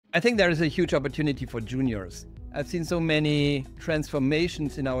I think there is a huge opportunity for juniors. I've seen so many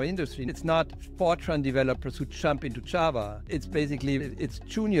transformations in our industry. It's not Fortran developers who jump into Java. It's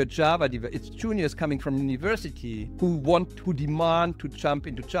junior Java it's juniors coming from university who demand to jump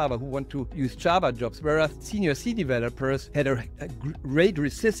into Java, who want to use Java jobs, whereas senior C developers had a great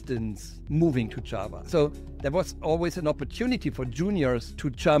resistance moving to Java. So there was always an opportunity for juniors to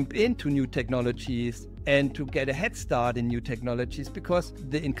jump into new technologies and to get a head start in new technologies, because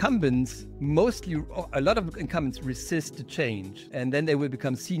the incumbents, a lot of incumbents resist the change, and then they will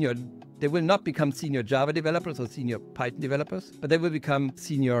become senior. They will not become senior Java developers or senior Python developers, but they will become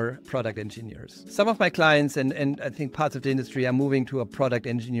senior product engineers. Some of my clients and I think parts of the industry are moving to a product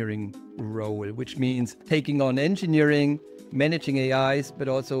engineering role, which means taking on engineering, managing AIs, but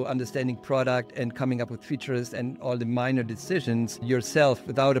also understanding product and coming up with features and all the minor decisions yourself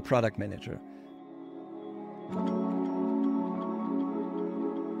without a product manager.